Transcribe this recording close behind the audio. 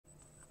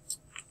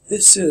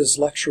This is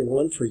Lecture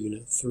 1 for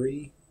Unit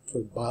 3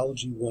 for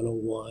Biology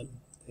 101,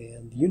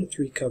 and Unit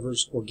 3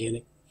 covers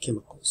organic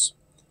chemicals.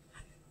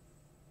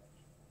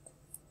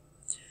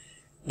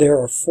 There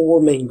are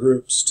four main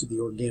groups to the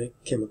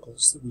organic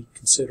chemicals that we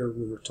consider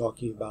when we're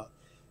talking about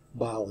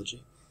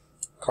biology: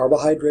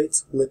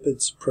 carbohydrates,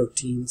 lipids,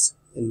 proteins,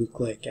 and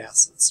nucleic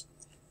acids.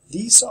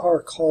 These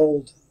are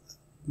called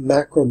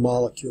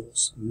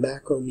macromolecules,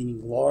 macro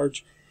meaning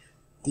large.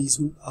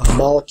 These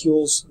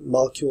molecules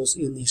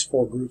in these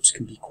four groups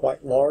can be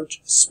quite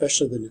large,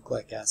 especially the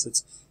nucleic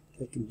acids.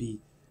 They can be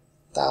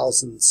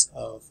thousands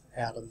of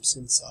atoms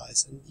in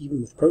size, and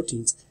even with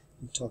proteins,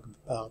 we talk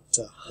about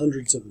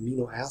hundreds of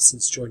amino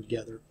acids joined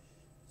together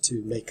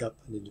to make up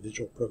an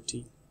individual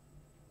protein.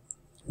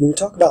 When we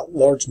talk about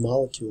large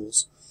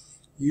molecules,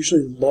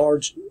 usually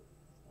large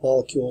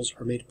molecules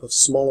are made up of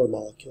smaller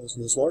molecules,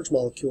 and those large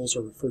molecules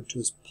are referred to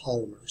as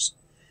polymers.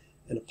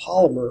 And a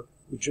polymer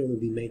would generally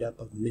be made up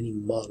of many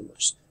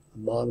monomers. A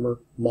monomer,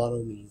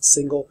 mono meaning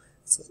single,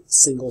 it's a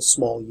single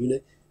small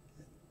unit.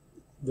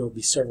 There will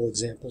be several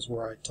examples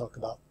where I talk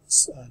about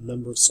a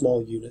number of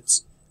small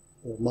units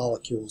or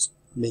molecules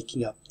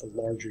making up the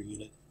larger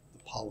unit,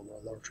 the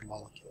polymer, a larger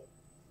molecule.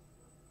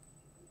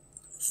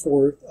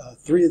 For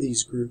three of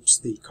these groups,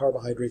 the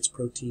carbohydrates,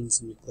 proteins,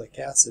 and nucleic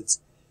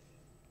acids,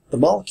 the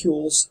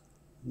molecules,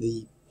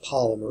 the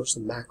polymers,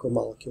 the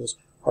macromolecules,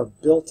 are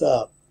built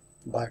up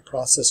by a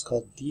process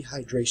called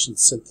dehydration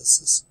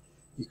synthesis.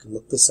 You can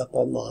look this up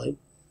online,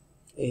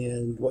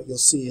 and what you'll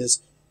see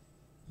is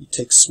you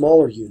take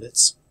smaller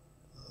units,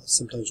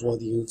 sometimes one of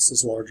the units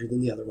is larger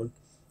than the other one,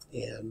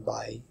 and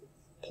by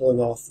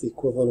pulling off the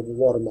equivalent of a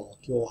water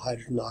molecule,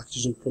 hydrogen and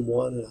oxygen from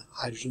one and a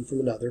hydrogen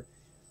from another,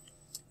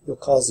 you'll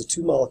cause the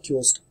two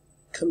molecules to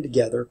come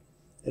together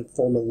and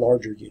form a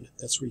larger unit.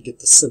 That's where you get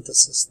the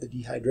synthesis. The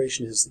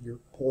dehydration is that you're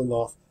pulling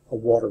off a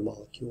water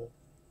molecule.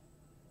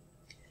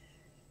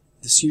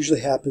 This usually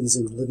happens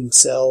in living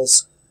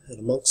cells and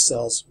amongst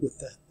cells with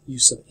the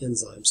use of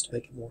enzymes to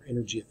make it more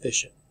energy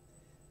efficient.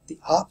 The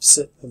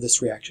opposite of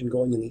this reaction,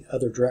 going in the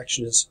other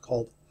direction, is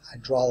called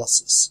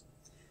hydrolysis.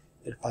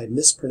 And if I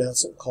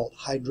mispronounce it, called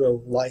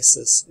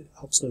hydrolysis, it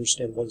helps to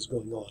understand what is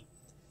going on.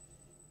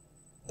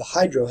 The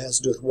hydro has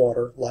to do with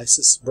water,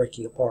 lysis,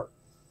 breaking apart.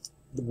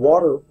 The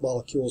water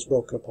molecule is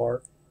broken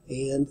apart,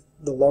 and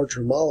the larger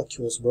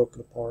molecule is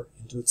broken apart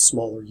into its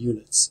smaller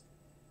units.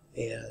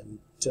 And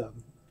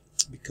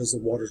because the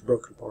water is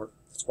broken apart,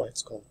 that's why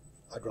it's called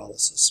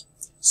hydrolysis.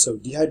 So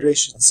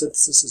dehydration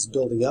synthesis is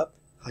building up,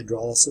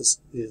 hydrolysis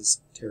is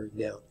tearing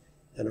down.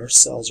 And our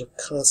cells are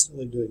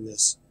constantly doing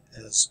this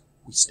as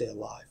we stay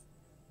alive.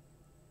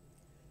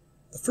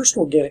 The first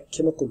organic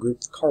chemical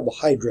group, the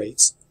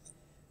carbohydrates,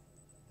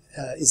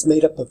 is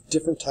made up of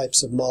different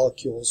types of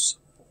molecules,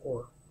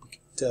 or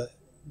to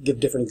give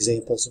different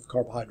examples of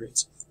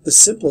carbohydrates. The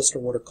simplest are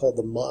what are called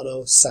the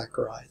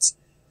monosaccharides.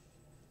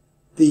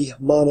 The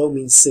mono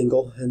means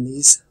single, and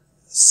these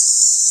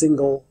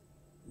single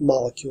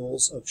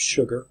molecules of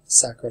sugar,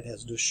 saccharide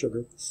has to do with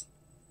sugar,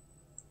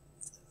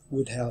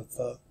 would have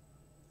a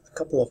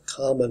couple of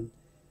common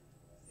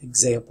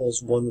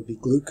examples. One would be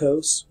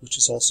glucose, which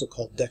is also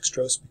called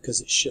dextrose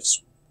because it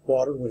shifts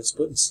water when it's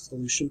put in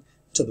solution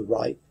to the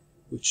right,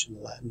 which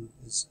in Latin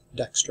is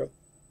dextra,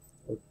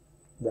 or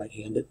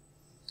right-handed,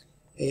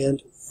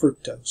 and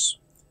fructose.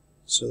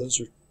 So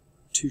those are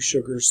two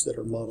sugars that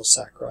are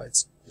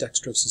monosaccharides.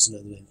 Dextrose is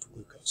another name for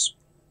glucose.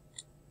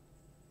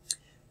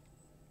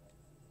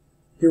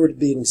 Here would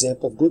be an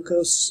example of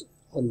glucose.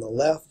 On the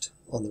left,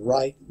 on the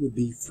right, would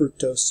be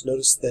fructose.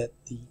 Notice that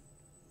the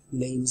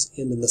names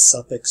end in the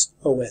suffix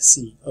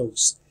OSE,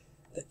 ose.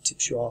 That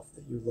tips you off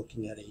that you're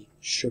looking at a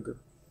sugar.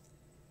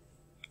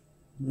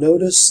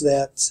 Notice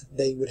that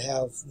they would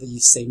have the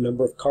same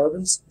number of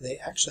carbons. They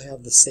actually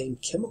have the same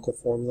chemical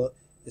formula.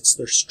 It's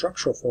their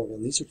structural formula.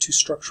 And these are two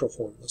structural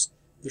formulas.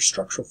 Their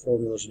structural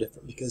formulas are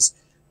different because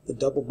the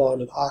double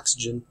bonded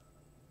oxygen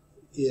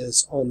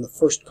is on the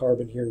first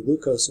carbon here in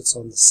glucose. It's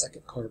on the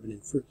second carbon in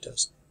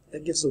fructose.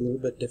 That gives a little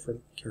bit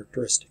different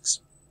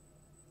characteristics.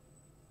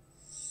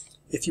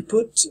 If you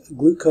put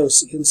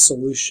glucose in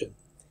solution,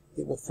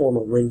 it will form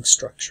a ring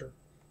structure.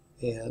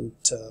 And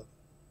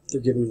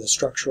they're giving the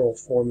structural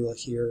formula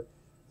here,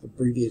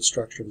 abbreviated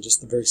structure, and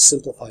just the very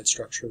simplified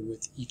structure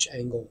with each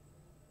angle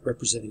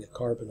representing a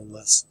carbon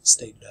unless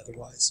stated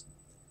otherwise.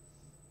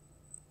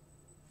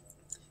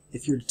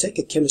 If you were to take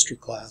a chemistry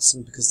class,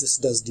 and because this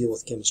does deal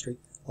with chemistry,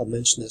 I'll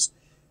mention this,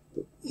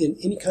 but in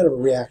any kind of a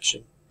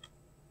reaction,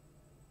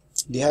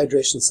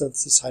 dehydration,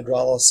 synthesis,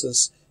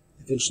 hydrolysis,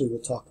 eventually we'll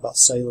talk about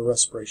cellular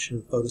respiration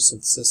and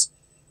photosynthesis,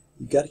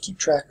 you've got to keep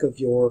track of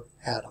your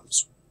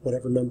atoms.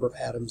 Whatever number of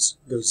atoms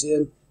goes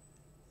in,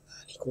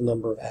 an equal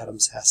number of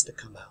atoms has to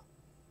come out.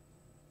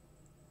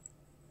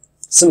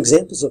 Some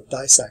examples of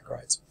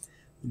disaccharides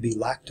would be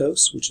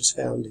lactose, which is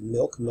found in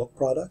milk and milk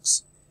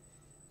products,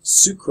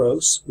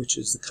 sucrose, which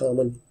is the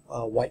common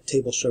white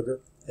table sugar,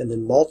 and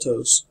then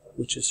maltose,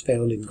 which is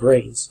found in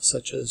grains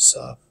such as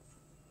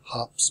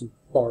hops and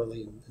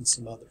barley and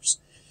some others.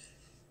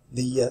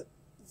 The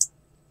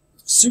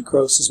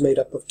sucrose is made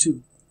up of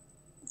two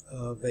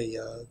of a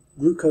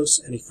glucose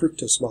and a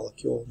fructose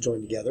molecule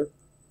joined together.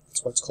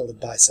 That's why it's called a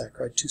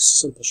disaccharide, two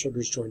simple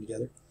sugars joined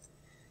together.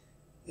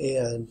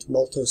 And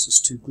maltose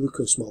is two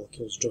glucose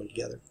molecules joined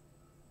together.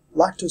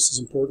 Lactose is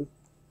important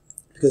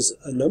because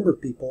a number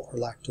of people are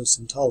lactose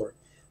intolerant.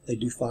 They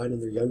do fine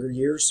in their younger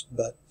years,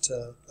 but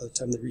by the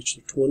time they reach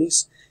their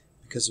 20s,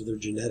 because of their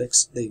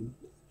genetics, they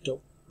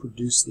don't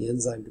produce the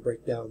enzyme to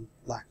break down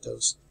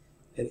lactose,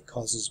 and it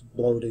causes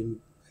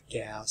bloating,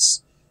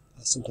 gas,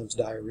 sometimes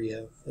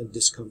diarrhea, and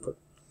discomfort.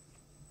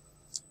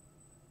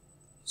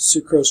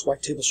 Sucrose,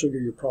 white table sugar,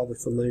 you're probably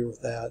familiar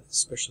with that,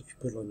 especially if you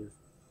put it on your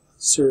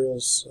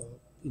cereals,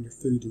 in your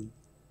food and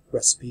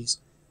recipes.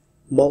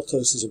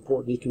 Maltose is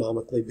important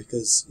economically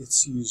because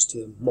it's used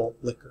in malt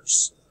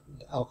liquors.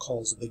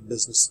 Alcohol is a big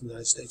business in the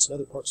United States and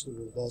other parts of the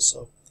world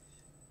also,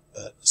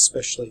 but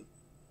especially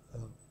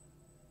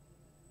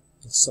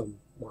in some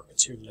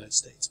markets here in the United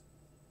States.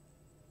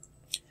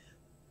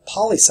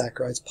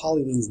 Polysaccharides,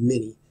 poly means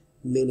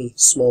many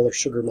smaller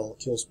sugar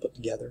molecules put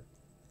together.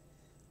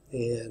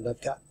 And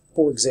I've got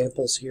 4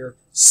 examples here.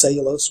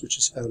 Cellulose, which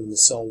is found in the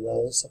cell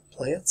walls of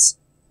plants,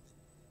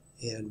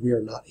 and we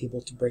are not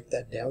able to break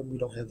that down. We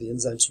don't have the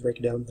enzymes to break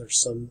it down. There's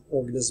some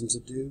organisms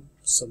that do,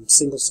 some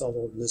single-celled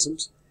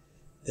organisms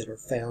that are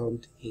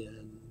found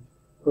in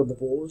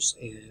herbivores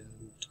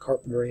and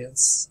carpenter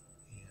ants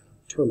and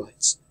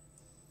termites.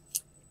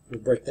 We'll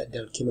break that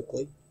down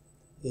chemically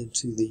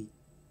into the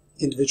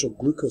individual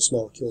glucose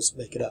molecules that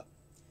make it up.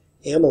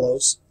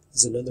 Amylose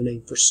is another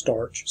name for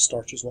starch.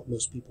 Starch is what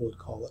most people would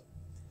call it.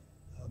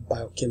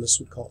 Biochemists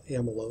would call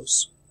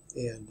amylose.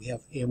 And we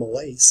have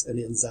amylase, an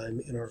enzyme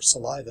in our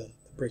saliva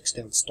that breaks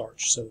down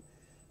starch. So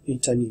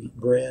anytime you eat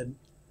bread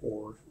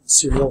or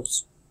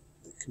cereals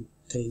that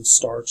contain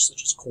starch,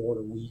 such as corn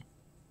or wheat,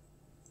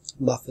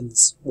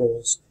 muffins,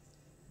 rolls,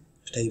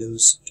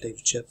 potatoes, potato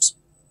chips,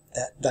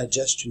 that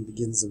digestion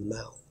begins in the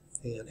mouth.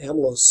 And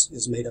amylose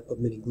is made up of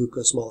many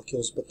glucose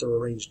molecules, but they're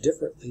arranged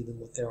differently than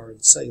what they are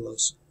in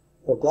cellulose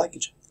or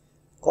glycogen.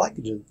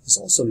 Glycogen is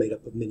also made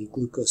up of many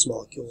glucose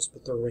molecules,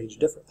 but they're arranged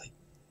differently.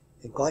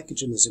 And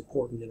glycogen is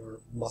important in our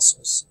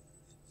muscles.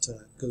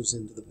 It goes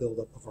into the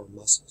buildup of our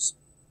muscles.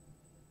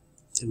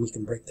 And we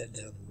can break that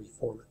down and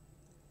reform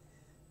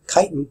it.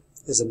 Chitin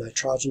is a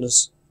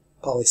nitrogenous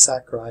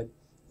polysaccharide.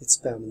 It's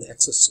found in the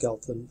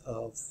exoskeleton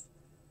of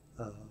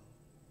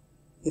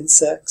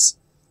insects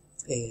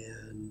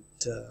and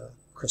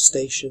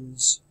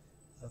crustaceans,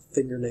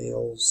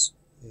 fingernails,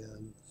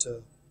 and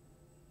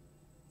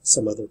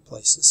some other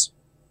places.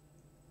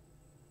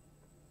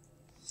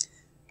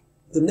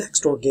 The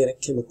next organic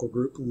chemical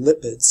group,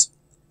 lipids,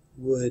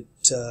 would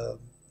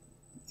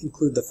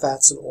include the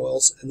fats and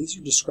oils, and these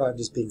are described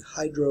as being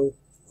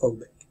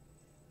hydrophobic.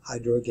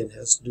 Hydro, again,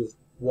 has to do with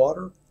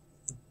water.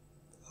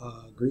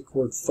 The Greek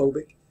word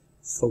phobic,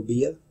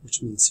 phobia,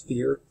 which means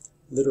fear,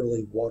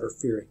 literally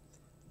water-fearing.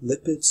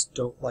 Lipids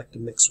don't like to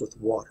mix with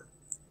water.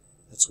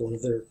 That's one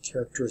of their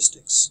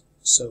characteristics.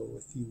 So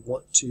if you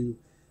want to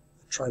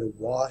try to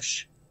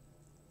wash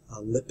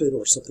a lipid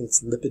or something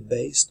that's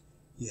lipid-based,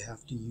 you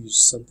have to use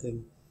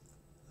something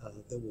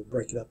that will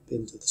break it up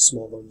into the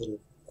smaller little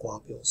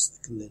globules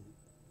that can then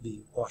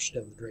be washed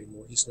down the drain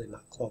more easily and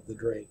not clog the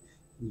drain.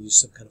 And use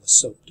some kind of a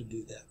soap to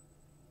do that.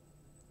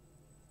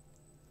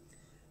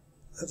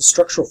 I have a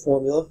structural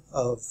formula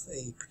of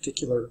a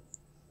particular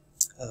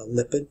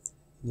lipid.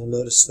 You'll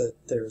notice that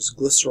there's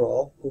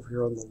glycerol over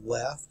here on the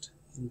left,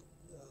 in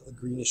the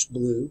greenish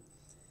blue,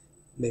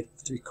 made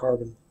of 3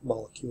 carbon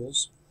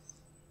molecules.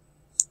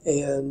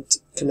 And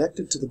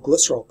connected to the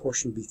glycerol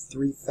portion would be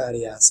 3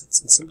 fatty acids.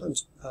 And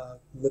sometimes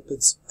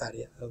lipids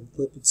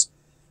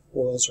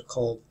oils are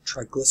called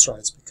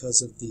triglycerides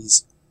because of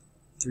these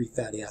 3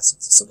 fatty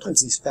acids.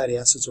 Sometimes these fatty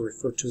acids are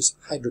referred to as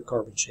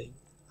hydrocarbon chain.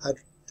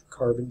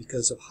 Hydrocarbon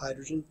because of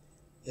hydrogen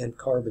and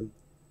carbon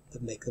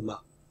that make them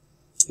up.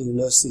 And you'll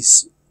notice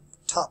these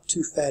top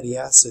 2 fatty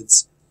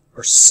acids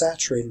are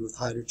saturated with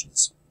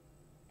hydrogens.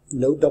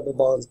 No double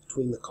bonds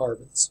between the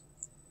carbons.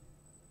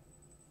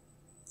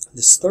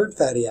 This 3rd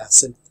fatty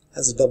acid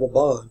has a double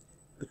bond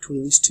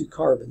between these 2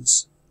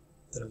 carbons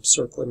that I'm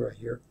circling right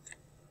here.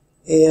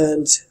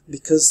 And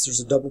because there's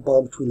a double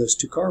bond between those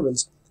 2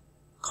 carbons,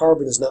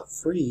 carbon is not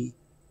free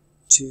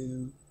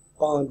to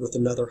bond with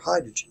another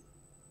hydrogen.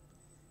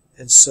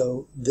 And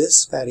so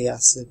this fatty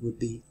acid would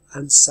be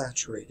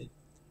unsaturated.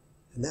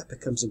 And that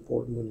becomes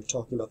important when you're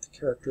talking about the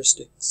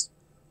characteristics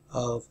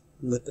of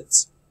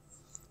lipids.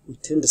 We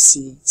tend to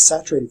see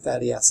saturated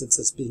fatty acids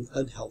as being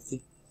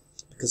unhealthy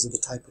because of the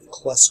type of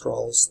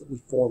cholesterols that we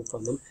form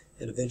from them,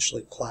 and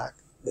eventually plaque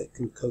that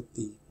can coat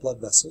the blood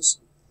vessels.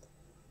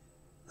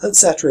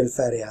 Unsaturated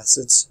fatty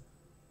acids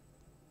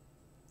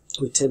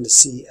we tend to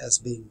see as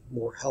being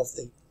more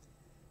healthy.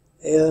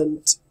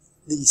 And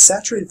the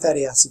saturated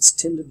fatty acids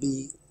tend to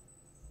be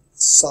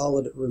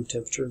solid at room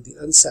temperature. The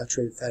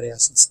unsaturated fatty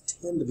acids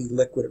tend to be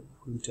liquid at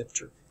room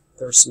temperature.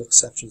 There are some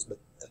exceptions, but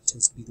that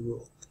tends to be the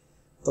rule.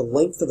 The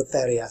length of the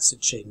fatty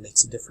acid chain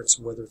makes a difference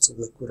whether it's a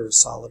liquid or a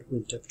solid at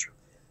room temperature.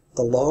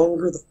 The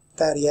longer the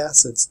fatty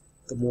acids,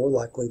 the more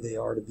likely they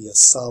are to be a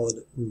solid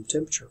at room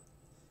temperature.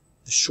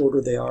 The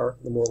shorter they are,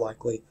 the more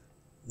likely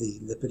the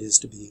lipid is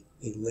to be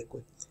a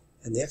liquid.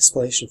 And the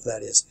explanation for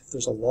that is if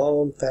there's a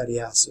long fatty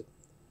acid,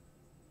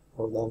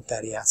 or long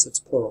fatty acids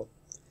plural,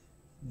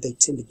 they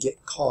tend to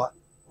get caught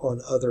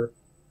on other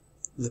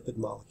lipid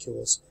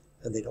molecules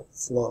and they don't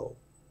flow.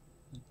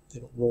 They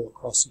don't roll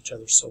across each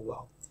other so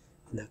well.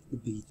 And that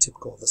would be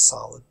typical of a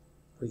solid,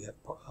 where you have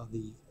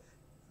the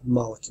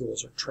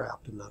molecules are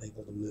trapped and not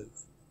able to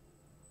move.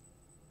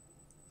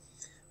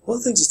 One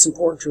of the things that's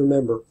important to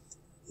remember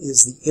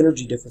is the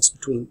energy difference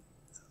between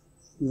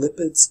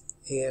lipids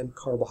and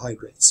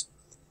carbohydrates.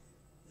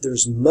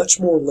 There's much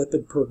more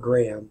lipid per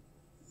gram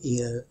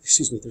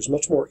there's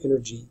much more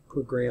energy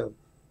per gram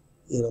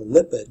in a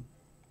lipid,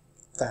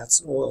 fats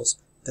and oils,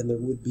 than there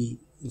would be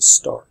in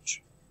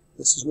starch.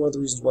 This is one of the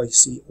reasons why you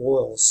see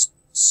oils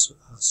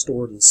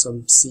stored in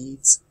some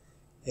seeds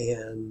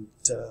and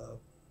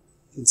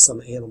in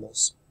some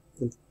animals,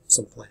 in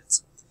some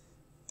plants.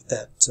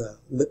 That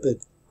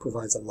lipid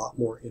provides a lot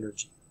more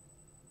energy.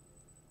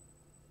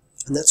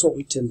 And that's what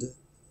we tend to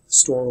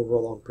store over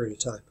a long period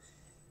of time.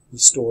 We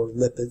store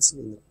lipids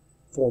in the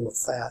form of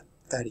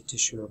fatty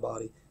tissue in our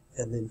body,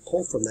 and then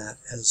pull from that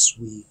as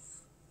we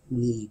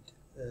need.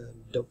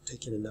 Don't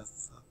take in enough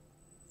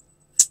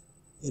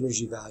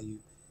energy value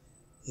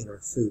in our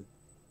food.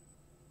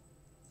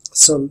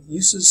 Some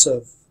uses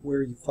of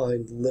where you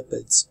find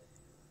lipids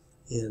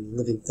in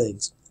living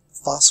things.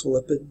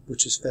 Phospholipid,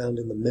 which is found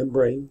in the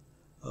membrane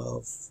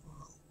of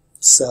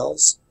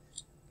cells.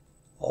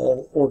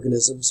 All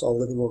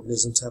living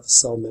organisms have a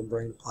cell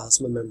membrane, a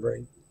plasma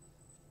membrane,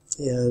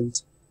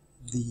 and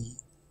the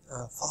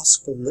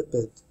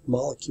phospholipid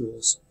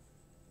molecules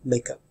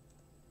make up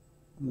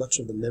much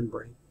of the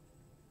membrane.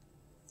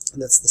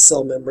 And that's the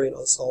cell membrane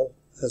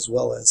as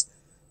well as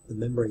the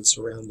membrane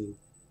surrounding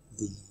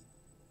the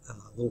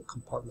little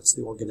compartments,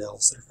 the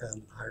organelles that are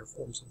found in higher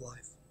forms of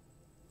life,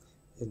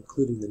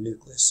 including the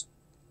nucleus.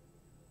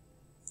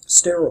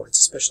 Steroids,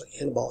 especially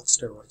anabolic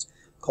steroids,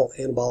 called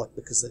anabolic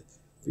because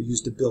they're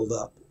used to build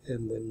up,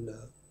 and when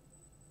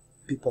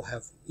people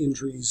have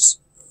injuries,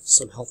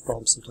 some health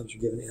problems, sometimes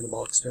you're given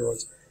anabolic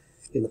steroids.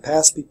 In the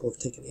past, people have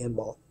taken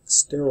anabolic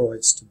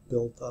steroids to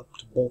build up,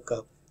 to bulk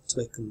up, to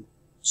make them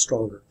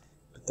stronger.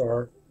 But there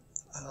are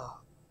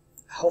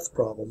health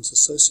problems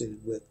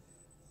associated with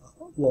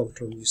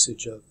long-term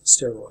usage of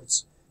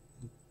steroids,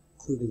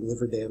 including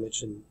liver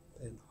damage and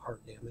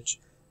heart damage,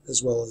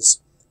 as well as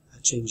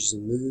changes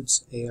in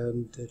moods,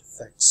 and it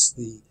affects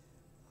the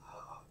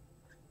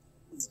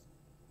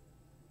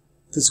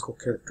physical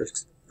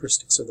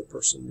characteristics of the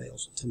person.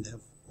 Males will tend to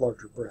have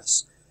larger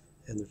breasts,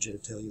 and their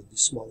genitalia will be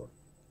smaller.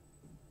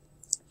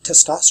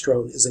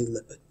 Testosterone is a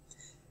lipid,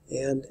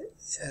 and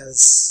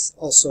as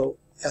also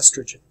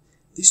estrogen.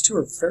 These two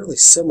are fairly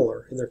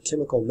similar in their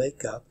chemical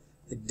makeup.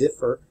 They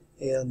differ,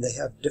 and they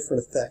have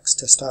different effects.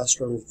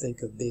 Testosterone we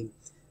think of being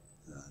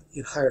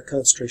in higher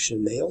concentration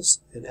in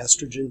males, and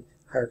estrogen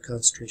higher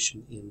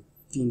concentration in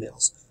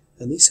females.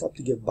 And these help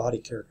to give body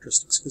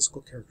characteristics,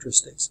 physical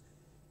characteristics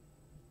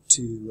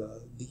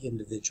to the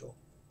individual.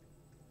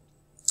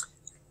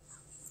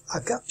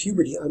 I've got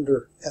puberty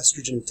under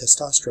estrogen and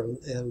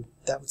testosterone, and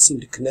that would seem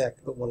to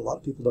connect, but what a lot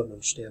of people don't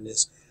understand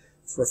is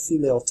for a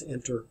female to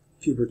enter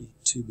puberty,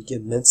 to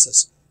begin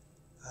menses,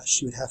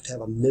 she would have to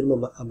have a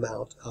minimum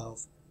amount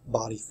of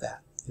body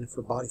fat. And if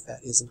her body fat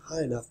isn't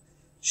high enough,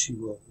 she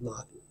will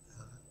not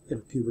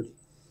enter puberty.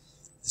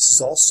 This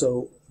is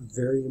also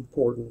very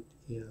important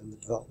in the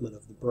development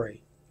of the brain.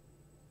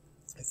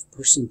 If a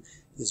person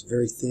is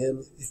very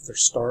thin, if they're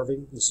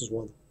starving, this is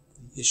one of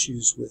the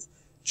issues with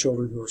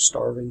children who are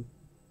starving,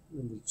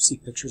 and we see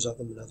pictures of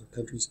them in other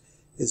countries,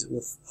 is it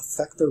will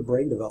affect their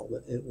brain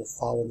development, and it will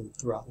follow them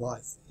throughout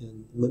life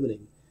in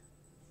limiting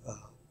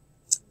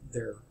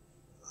their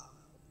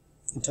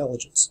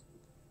intelligence.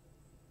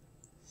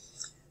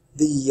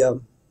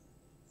 The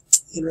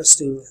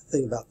interesting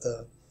thing about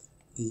the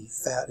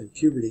fat and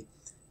puberty,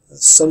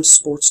 some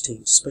sports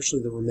teams,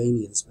 especially the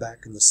Romanians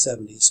back in the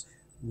 70s,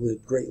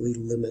 would greatly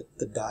limit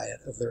the diet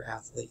of their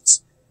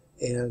athletes.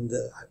 And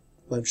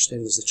my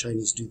understanding is the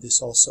Chinese do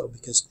this also,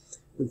 because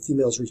when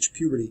females reach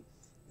puberty,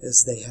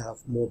 as they have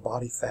more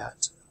body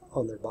fat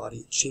on their body,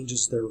 it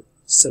changes their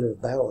center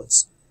of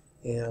balance,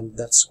 and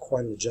that's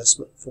quite an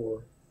adjustment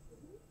for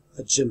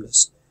a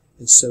gymnast.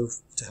 And so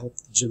to help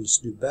the gymnasts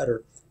do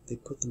better, they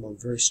put them on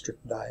very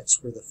strict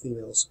diets where the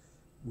females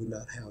would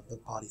not have the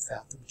body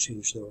fat that would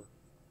change their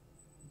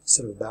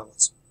center of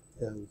balance,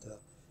 and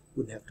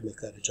wouldn't have to make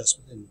that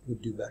adjustment and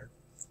would do better.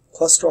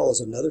 Cholesterol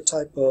is another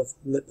type of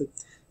lipid.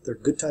 There are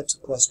good types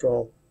of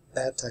cholesterol,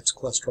 bad types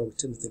of cholesterol. We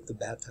tend to think the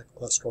bad type of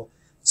cholesterol.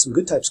 Some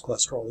good types of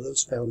cholesterol are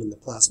those found in the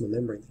plasma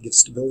membrane that give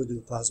stability to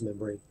the plasma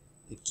membrane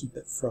and keep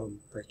it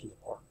from breaking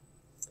apart.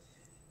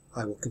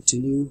 I will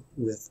continue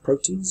with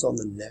proteins on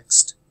the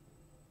next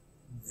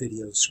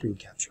video screen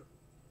capture.